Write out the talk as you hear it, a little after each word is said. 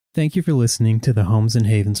Thank you for listening to the Homes and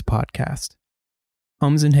Havens podcast.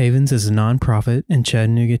 Homes and Havens is a nonprofit in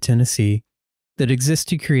Chattanooga, Tennessee that exists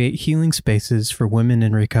to create healing spaces for women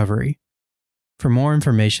in recovery. For more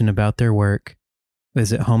information about their work,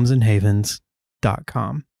 visit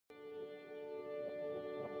homesandhavens.com.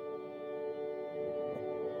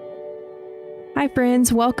 Hi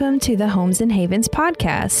friends, welcome to the Homes and Havens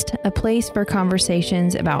podcast, a place for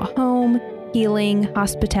conversations about home, healing,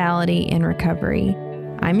 hospitality, and recovery.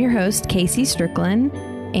 I'm your host, Kaysie Strickland,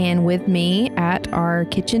 and with me at our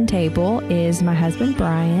kitchen table is my husband,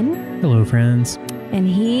 Brian. Hello, friends. And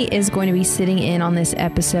he is going to be sitting in on this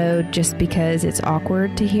episode just because it's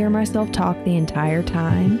awkward to hear myself talk the entire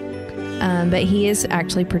time. But he is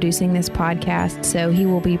actually producing this podcast, so he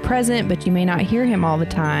will be present, but you may not hear him all the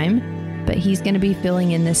time. But he's going to be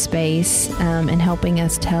filling in this space and helping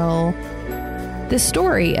us tell the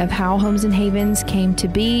story of how Homes and Havens came to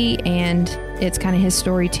be, and it's kind of his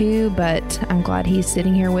story too, but I'm glad he's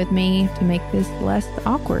sitting here with me to make this less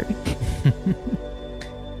awkward.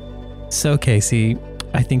 So, Kaysie,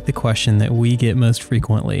 I think the question that we get most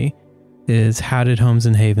frequently is, how did Homes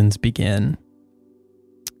and Havens begin?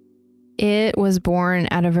 It was born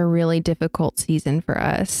out of a really difficult season for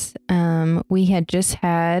us. We had just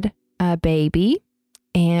had a baby,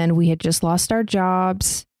 and we had just lost our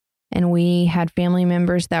jobs, and we had family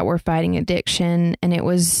members that were fighting addiction, and it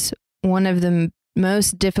was one of the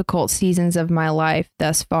most difficult seasons of my life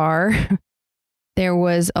thus far. There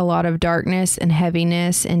was a lot of darkness and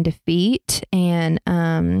heaviness and defeat, and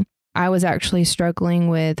I was actually struggling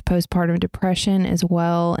with postpartum depression as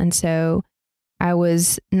well, and so I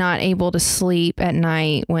was not able to sleep at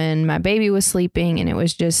night when my baby was sleeping, and it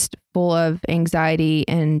was just full of anxiety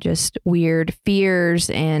and just weird fears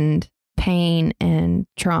and pain and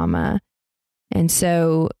trauma. And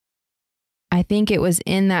so I think it was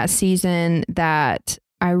in that season that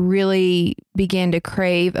I really began to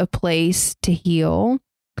crave a place to heal,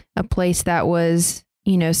 a place that was,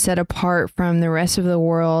 set apart from the rest of the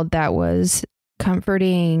world, that was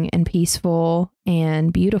comforting and peaceful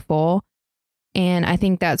and beautiful. And I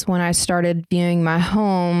think that's when I started viewing my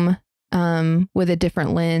home with a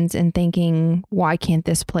different lens and thinking, why can't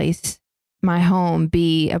this place, my home,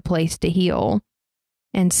 be a place to heal?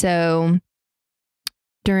 And so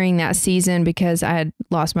during that season, because I had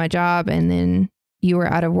lost my job and then you were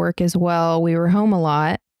out of work as well, we were home a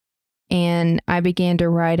lot. And I began to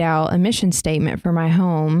write out a mission statement for my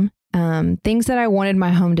home, things that I wanted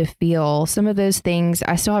my home to feel. Some of those things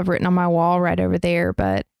I still have written on my wall right over there,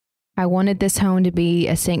 but I wanted this home to be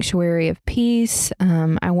a sanctuary of peace.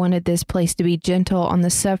 I wanted this place to be gentle on the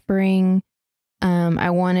suffering. I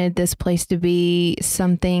wanted this place to be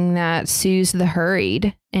something that soothes the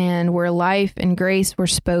hurried, and where life and grace were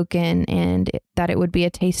spoken, and that it would be a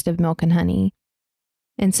taste of milk and honey.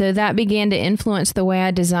 And so that began to influence the way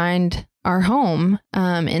I designed our home.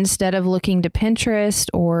 Instead of looking to Pinterest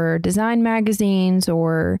or design magazines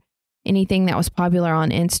or anything that was popular on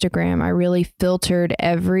Instagram, I really filtered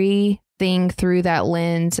everything through that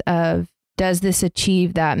lens of, does this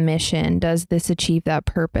achieve that mission? Does this achieve that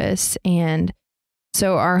purpose? And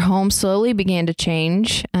so our home slowly began to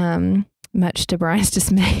change, much to Brian's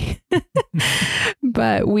dismay.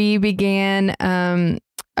 But we began,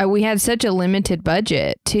 we had such a limited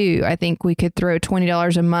budget too. I think we could throw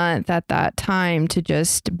 $20 a month at that time to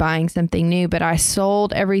just buying something new. But I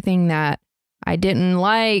sold everything that I didn't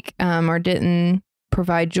like or didn't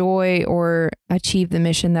provide joy or achieve the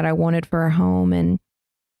mission that I wanted for our home. And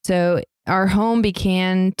so our home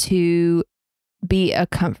began to be a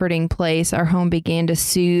comforting place. Our home began to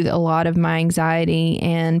soothe a lot of my anxiety,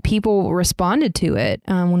 and people responded to it.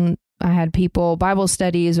 When I had people, Bible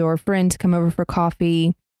studies or friends come over for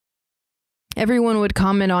coffee, everyone would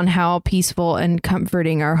comment on how peaceful and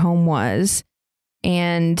comforting our home was.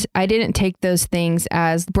 And I didn't take those things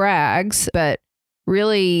as brags, but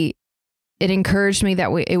really it encouraged me that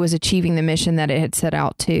it was achieving the mission that it had set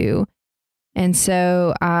out to. And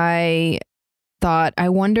so I thought, I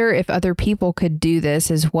wonder if other people could do this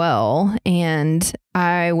as well. And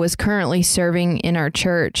I was currently serving in our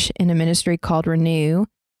church in a ministry called Renew,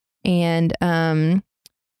 and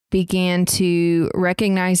began to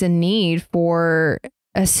recognize a need for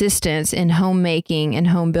assistance in homemaking and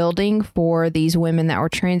home building for these women that were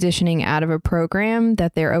transitioning out of a program,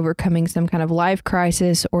 that they're overcoming some kind of life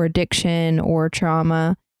crisis or addiction or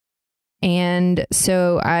trauma. And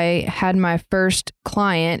so I had my first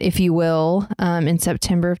client, if you will, in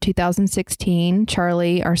September of 2016.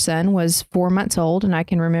 Charlie, our son, was 4 months old, and I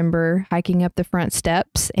can remember hiking up the front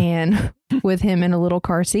steps and with him in a little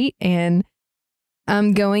car seat. And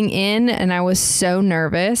going in, and I was so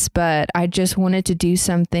nervous, but I just wanted to do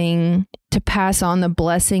something to pass on the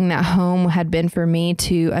blessing that home had been for me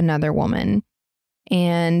to another woman.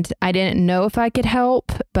 And I didn't know if I could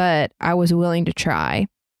help, but I was willing to try.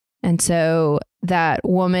 And so that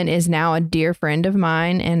woman is now a dear friend of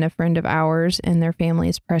mine and a friend of ours, and their family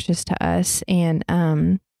is precious to us. And,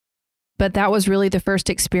 but that was really the first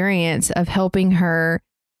experience of helping her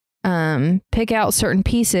pick out certain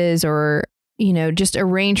pieces, or, just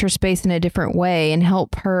arrange her space in a different way and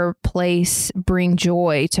help her place bring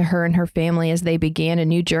joy to her and her family as they began a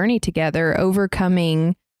new journey together,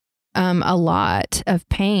 overcoming a lot of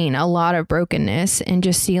pain, a lot of brokenness, and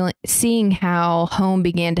just seeing how home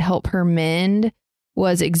began to help her mend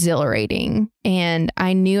was exhilarating. And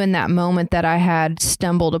I knew in that moment that I had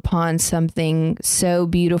stumbled upon something so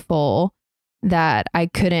beautiful that I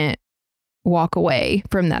couldn't walk away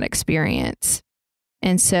from that experience.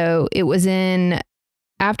 And so it was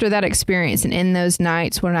after that experience and in those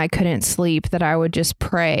nights when I couldn't sleep, that I would just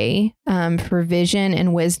pray for vision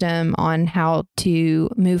and wisdom on how to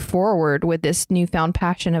move forward with this newfound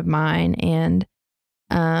passion of mine, and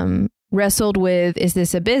wrestled with, is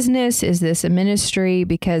this a business? Is this a ministry?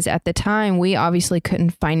 Because at the time, we obviously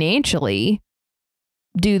couldn't financially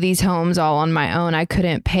do these homes all on my own. I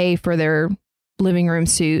couldn't pay for their living room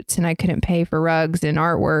suites, and I couldn't pay for rugs and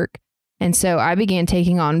artwork. And so I began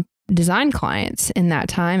taking on design clients in that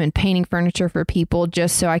time and painting furniture for people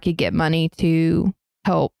just so I could get money to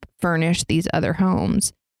help furnish these other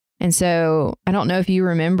homes. And so I don't know if you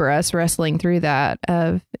remember us wrestling through that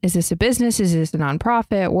of, is this a business? Is this a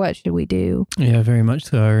nonprofit? What should we do? Yeah, very much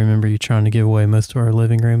so. I remember you trying to give away most of our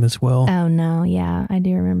living room as well. Oh, no. Yeah, I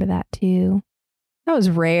do remember that too. That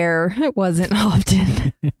was rare. It wasn't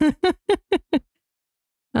often.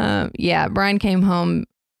 Yeah, Brian came home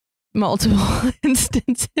multiple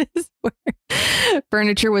instances where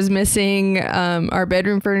furniture was missing. Our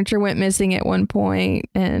bedroom furniture went missing at one point,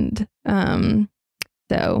 and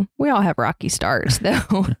so we all have rocky starts,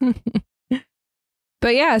 though.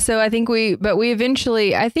 But yeah, so I think we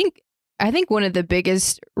eventually, I think one of the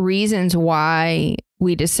biggest reasons why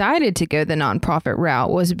we decided to go the nonprofit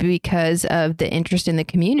route was because of the interest in the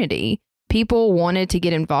community. People wanted to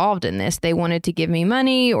get involved in this. They wanted to give me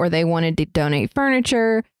money, or they wanted to donate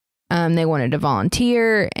furniture. They wanted to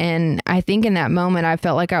volunteer. And I think in that moment, I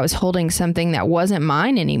felt like I was holding something that wasn't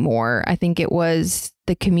mine anymore. I think it was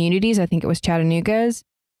the community's. I think it was Chattanooga's,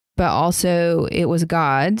 but also it was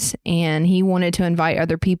God's. And he wanted to invite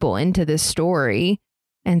other people into this story.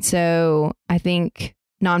 And so I think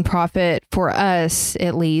nonprofit for us,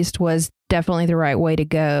 at least, was definitely the right way to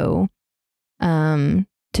go, to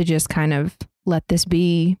just kind of let this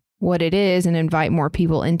be what it is and invite more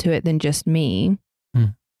people into it than just me.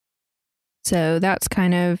 So that's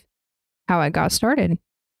kind of how I got started.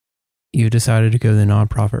 You decided to go the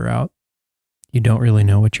nonprofit route. You don't really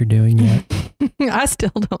know what you're doing yet. I still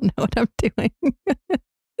don't know what I'm doing.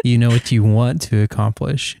 You know what you want to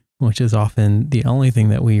accomplish, which is often the only thing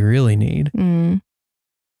that we really need.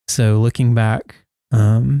 So looking back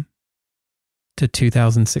to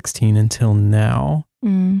 2016 until now,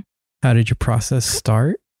 how did your process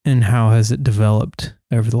start, and how has it developed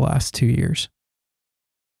over the last 2 years?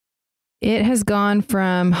 It has gone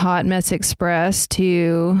from hot mess express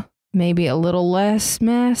to maybe a little less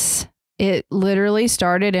mess. It literally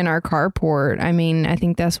started in our carport. I mean, I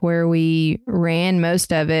think that's where we ran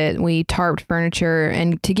most of it. We tarped furniture.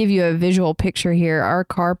 And to give you a visual picture here, our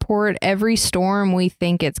carport, every storm, we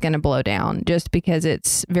think it's going to blow down just because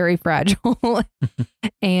it's very fragile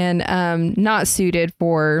and not suited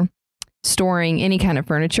for storing any kind of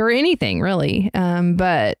furniture or anything, really.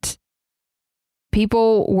 But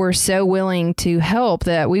people were so willing to help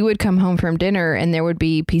that we would come home from dinner and there would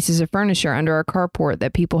be pieces of furniture under our carport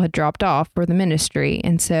that people had dropped off for the ministry.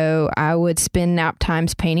 And so I would spend nap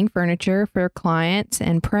times painting furniture for clients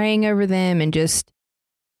and praying over them and just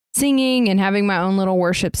singing and having my own little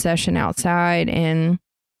worship session outside, and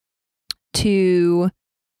to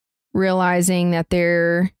realizing that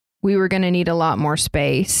we were going to need a lot more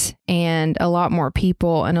space and a lot more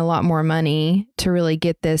people and a lot more money to really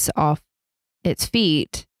get this off its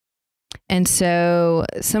feet. And so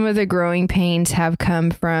some of the growing pains have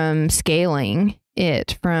come from scaling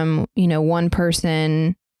it from, one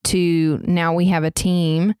person to now we have a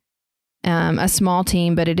team, a small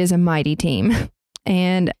team, but it is a mighty team.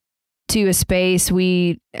 And to a space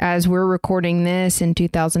as we're recording this in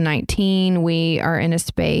 2019, we are in a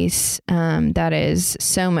space that is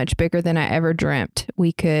so much bigger than I ever dreamt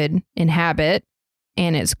we could inhabit.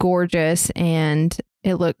 And it's gorgeous and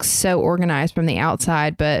it looks so organized from the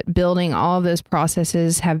outside, but building all of those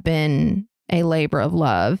processes have been a labor of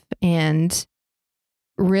love, and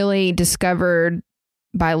really discovered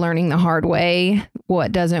by learning the hard way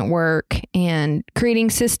what doesn't work and creating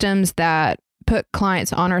systems that put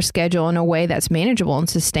clients on our schedule in a way that's manageable and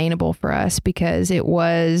sustainable for us. Because it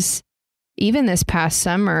was, even this past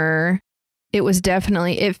summer, it was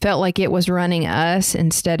definitely, it felt like it was running us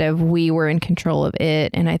instead of we were in control of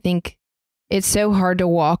it. And I think it's so hard to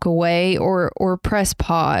walk away or press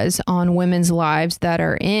pause on women's lives that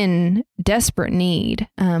are in desperate need.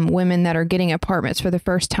 Women that are getting apartments for the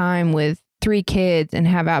first time with 3 kids and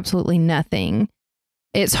have absolutely nothing.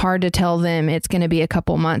 It's hard to tell them it's going to be a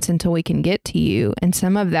couple months until we can get to you. And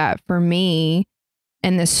some of that for me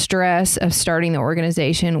and the stress of starting the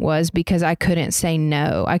organization was because I couldn't say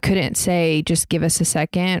no. I couldn't say, just give us a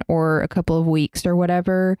second or a couple of weeks or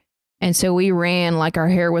whatever. And so we ran like our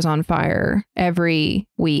hair was on fire every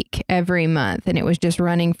week, every month. And it was just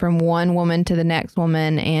running from one woman to the next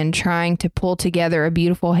woman and trying to pull together a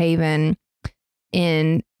beautiful haven.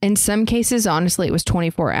 In some cases, honestly, it was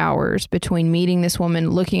 24 hours between meeting this woman,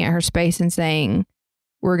 looking at her space and saying,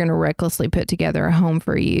 we're going to recklessly put together a home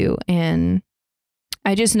for you. And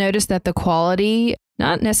I just noticed that the quality,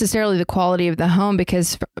 not necessarily the quality of the home,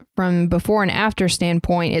 because from before and after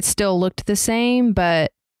standpoint, it still looked the same.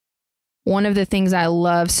 But one of the things I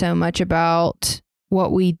love so much about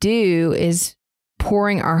what we do is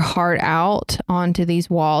pouring our heart out onto these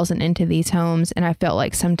walls and into these homes. And I felt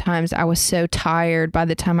like sometimes I was so tired by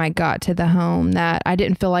the time I got to the home that I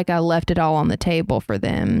didn't feel like I left it all on the table for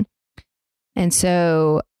them. And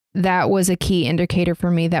so that was a key indicator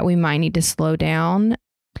for me that we might need to slow down.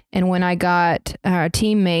 And when I got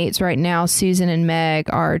teammates right now, Susan and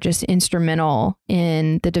Meg are just instrumental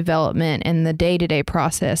in the development and the day-to-day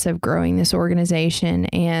process of growing this organization.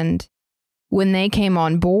 And when they came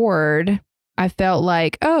on board, I felt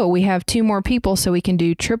like, oh, we have 2 more people, so we can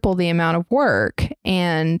do triple the amount of work.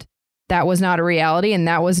 And that was not a reality, and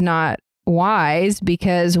that was not wise,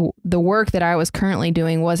 because the work that I was currently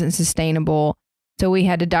doing wasn't sustainable. So we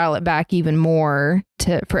had to dial it back even more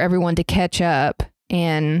for everyone to catch up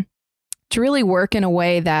and to really work in a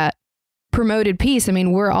way that promoted peace. I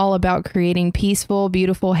mean, we're all about creating peaceful,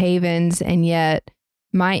 beautiful havens, and yet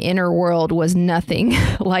my inner world was nothing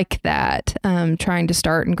like that, trying to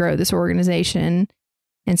start and grow this organization.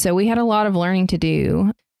 And so we had a lot of learning to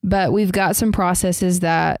do, but we've got some processes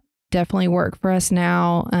that definitely work for us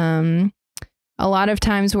now. A lot of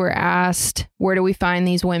times we're asked, where do we find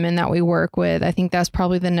these women that we work with? I think that's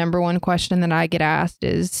probably the number one question that I get asked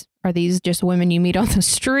is, are these just women you meet on the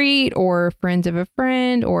street or friends of a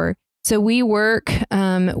friend? So we work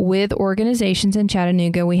with organizations in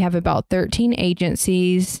Chattanooga. We have about 13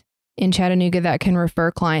 agencies in Chattanooga that can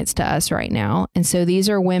refer clients to us right now. And so these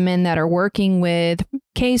are women that are working with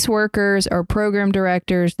caseworkers or program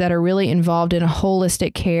directors that are really involved in a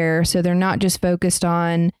holistic care. So they're not just focused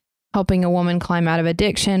on helping a woman climb out of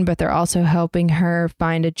addiction, but they're also helping her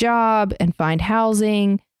find a job and find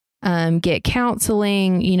housing, get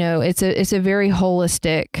counseling. You know, it's a very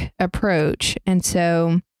holistic approach. And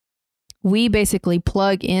so we basically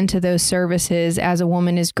plug into those services as a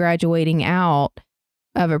woman is graduating out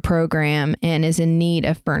of a program and is in need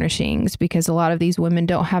of furnishings, because a lot of these women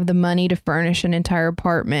don't have the money to furnish an entire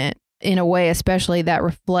apartment in a way, especially that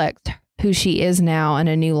reflects who she is now and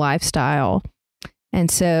a new lifestyle.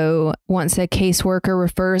 And so once a caseworker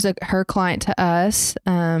refers her client to us,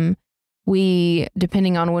 we,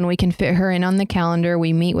 depending on when we can fit her in on the calendar,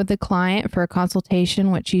 we meet with the client for a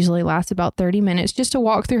consultation, which usually lasts about 30 minutes, just to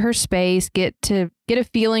walk through her space, get a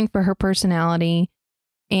feeling for her personality,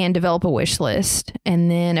 and develop a wish list. And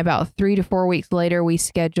then about 3 to 4 weeks later, we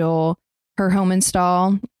schedule her home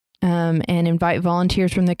install and invite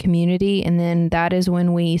volunteers from the community. And then that is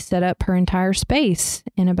when we set up her entire space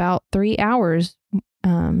in about 3 hours,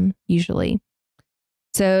 usually.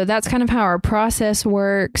 So that's kind of how our process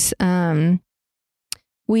works.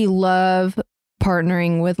 We love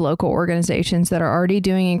partnering with local organizations that are already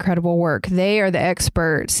doing incredible work. They are the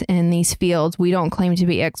experts in these fields. We don't claim to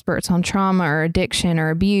be experts on trauma or addiction or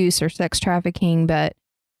abuse or sex trafficking, but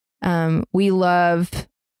we love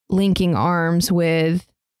linking arms with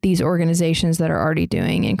these organizations that are already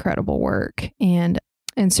doing incredible work and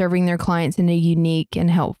serving their clients in a unique and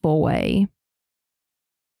helpful way.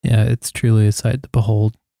 Yeah, it's truly a sight to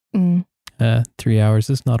behold. 3 hours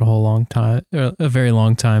is not a whole long time, or a very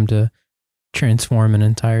long time to transform an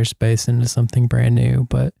entire space into something brand new.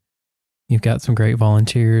 But you've got some great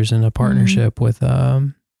volunteers and a partnership with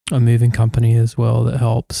a moving company as well that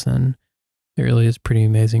helps. And it really is pretty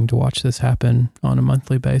amazing to watch this happen on a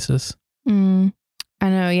monthly basis. I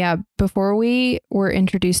know. Yeah. Before we were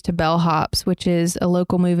introduced to Bellhops, which is a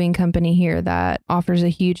local moving company here that offers a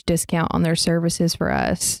huge discount on their services for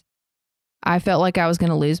us, I felt like I was going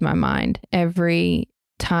to lose my mind every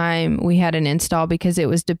time we had an install, because it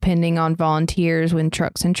was depending on volunteers with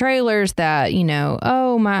trucks and trailers that,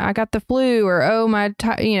 I got the flu, or,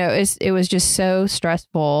 it was just so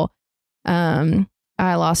stressful. I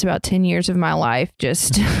lost about 10 years of my life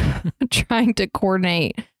just trying to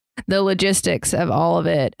coordinate the logistics of all of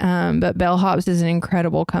it. But Bellhops is an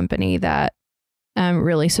incredible company that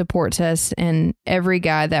really supports us. And every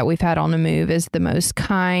guy that we've had on the move is the most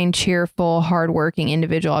kind, cheerful, hardworking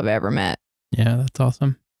individual I've ever met. Yeah, that's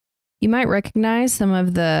awesome. You might recognize some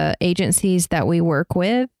of the agencies that we work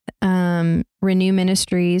with. Renew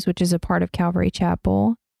Ministries, which is a part of Calvary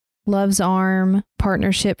Chapel. Love's Arm,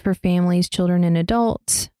 Partnership for Families, Children, and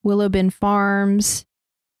Adults. Willow Bend Farms,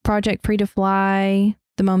 Project Free to Fly,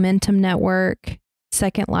 the Momentum Network,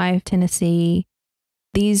 Second Life Tennessee.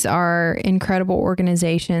 These are incredible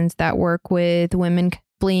organizations that work with women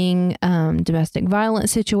fleeing domestic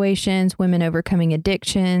violence situations, women overcoming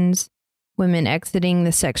addictions, women exiting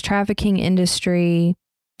the sex trafficking industry,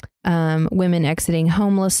 women exiting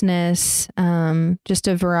homelessness, just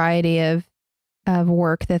a variety of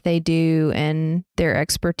work that they do, and their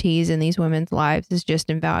expertise in these women's lives is just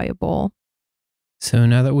invaluable. So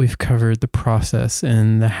now that we've covered the process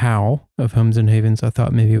and the how of Homes and Havens, I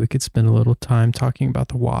thought maybe we could spend a little time talking about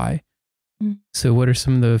the why. So what are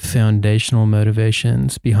some of the foundational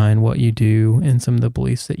motivations behind what you do and some of the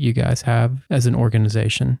beliefs that you guys have as an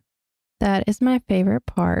organization? That is my favorite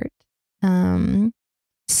part.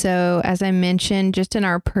 So as I mentioned, just in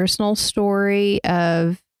our personal story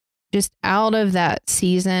of just out of that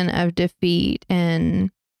season of defeat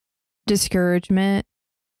and discouragement,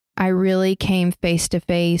 I really came face to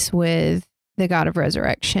face with the God of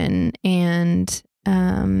resurrection and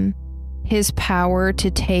his power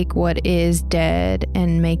to take what is dead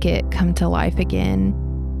and make it come to life again.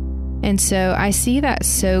 And so I see that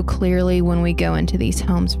so clearly when we go into these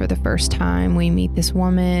homes for the first time. We meet this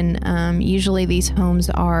woman. Usually these homes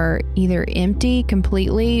are either empty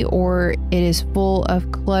completely, or it is full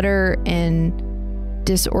of clutter and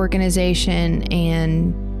disorganization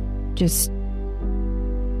and just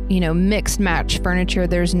mixed match furniture.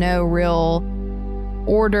 There's no real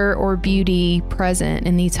order or beauty present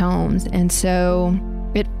in these homes. And so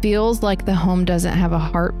it feels like the home doesn't have a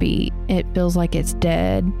heartbeat. It feels like it's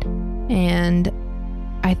dead. And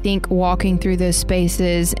I think walking through those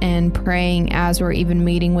spaces and praying as we're even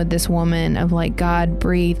meeting with this woman of like, God,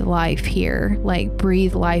 breathe life here, like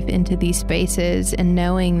breathe life into these spaces, and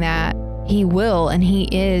knowing that he will, and he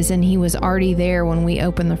is, and he was already there when we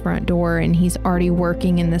opened the front door, and he's already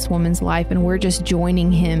working in this woman's life, and we're just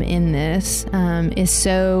joining him in this, is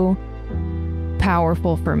so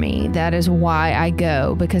powerful for me. That is why I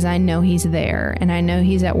go, because I know he's there, and I know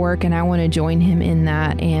he's at work, and I want to join him in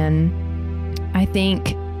that. And I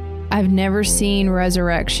think I've never seen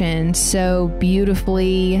resurrection so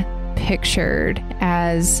beautifully pictured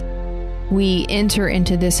as we enter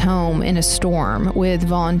into this home in a storm with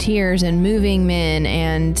volunteers and moving men,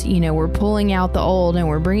 and we're pulling out the old and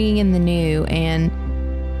we're bringing in the new. And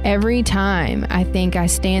every time I think I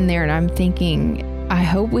stand there and I'm thinking, I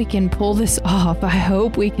hope we can pull this off. I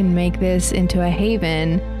hope we can make this into a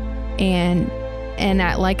haven. And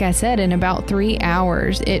like I said, in about 3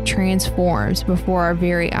 hours, it transforms before our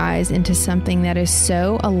very eyes into something that is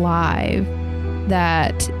so alive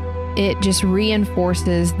that it just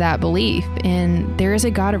reinforces that belief. And there is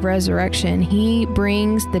a God of resurrection. He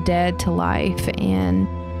brings the dead to life. And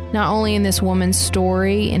not only in this woman's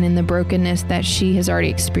story and in the brokenness that she has already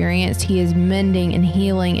experienced, he is mending and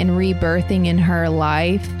healing and rebirthing in her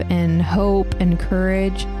life and hope and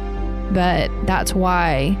courage. But that's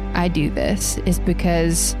why I do this, is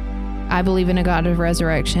because I believe in a God of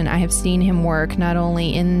resurrection. I have seen him work not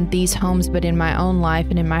only in these homes, but in my own life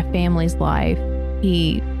and in my family's life.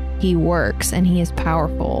 He works, and he is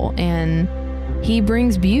powerful, and he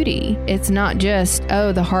brings beauty. It's not just,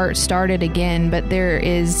 the heart started again, but there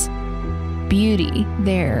is beauty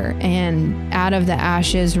there. And out of the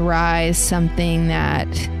ashes rise something that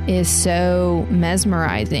is so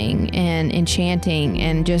mesmerizing and enchanting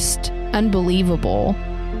and just unbelievable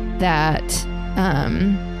that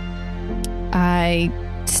I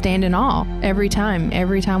stand in awe every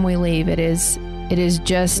time we leave. It is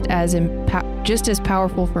just as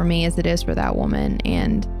powerful for me as it is for that woman.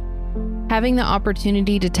 And having the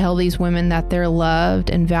opportunity to tell these women that they're loved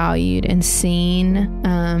and valued and seen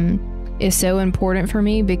is so important for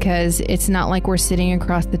me, because it's not like we're sitting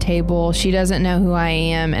across the table. She doesn't know who I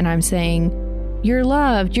am, and I'm saying, you're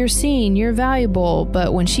loved, you're seen, you're valuable.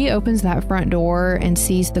 But when she opens that front door and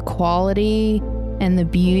sees the quality and the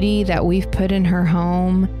beauty that we've put in her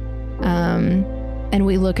home, and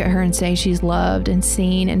we look at her and say she's loved and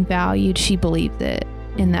seen and valued, she believes it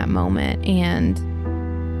in that moment.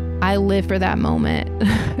 And I live for that moment.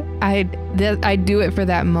 I do it for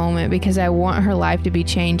that moment because I want her life to be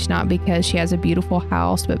changed, not because she has a beautiful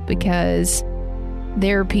house, but because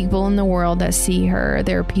there are people in the world that see her.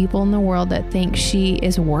 There are people in the world that think she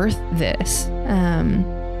is worth this.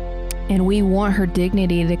 And we want her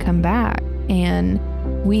dignity to come back. And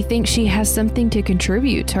we think she has something to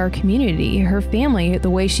contribute to our community, her family, the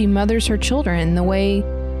way she mothers her children, the way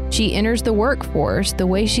she enters the workforce, the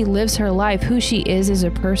way she lives her life, who she is as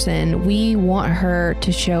a person. We want her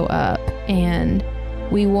to show up, and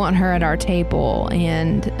we want her at our table,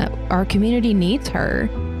 and our community needs her.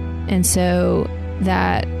 And so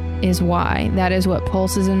that is why. That is what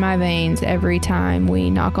pulses in my veins every time we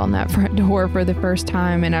knock on that front door for the first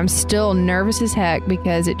time. And I'm still nervous as heck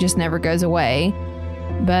because it just never goes away.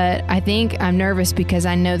 But I think I'm nervous because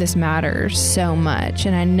I know this matters so much,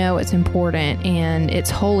 and I know it's important, and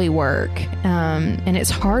it's holy work, and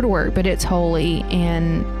it's hard work, but it's holy,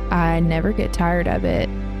 and I never get tired of it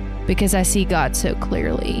because I see God so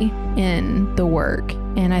clearly in the work.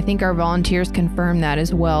 And I think our volunteers confirm that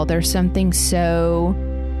as well. There's something so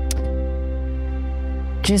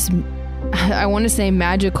just, I want to say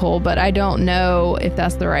magical, but I don't know if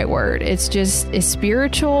that's the right word. It's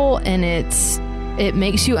spiritual, and it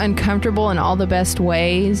makes you uncomfortable in all the best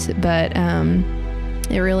ways, but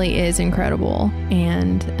it really is incredible.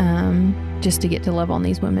 And just to get to love on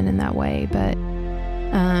these women in that way. But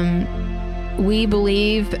we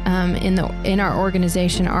believe in our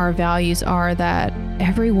organization, our values are that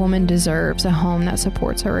every woman deserves a home that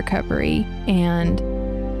supports her recovery. And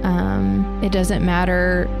it doesn't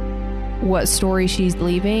matter what story she's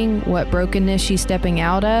leaving, what brokenness she's stepping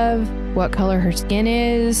out of, what color her skin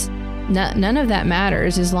is. None of that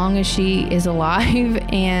matters as long as she is alive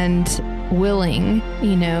and willing,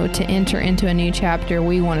 to enter into a new chapter.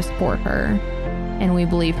 We want to support her, and we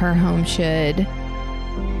believe her home should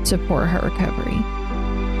support her recovery.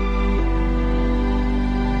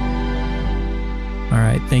 All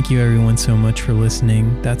right. Thank you everyone so much for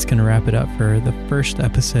listening. That's going to wrap it up for the first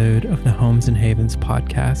episode of the Homes and Havens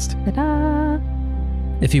podcast. Ta-da!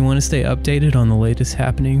 If you want to stay updated on the latest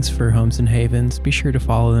happenings for Homes and Havens, be sure to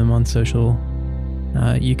follow them on social.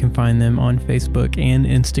 You can find them on Facebook and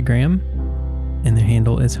Instagram, and their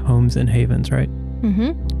handle is Homes and Havens, right?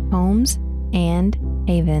 Mm-hmm. Homes and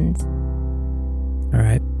Havens. All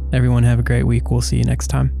right. Everyone have a great week. We'll see you next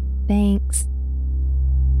time. Thanks.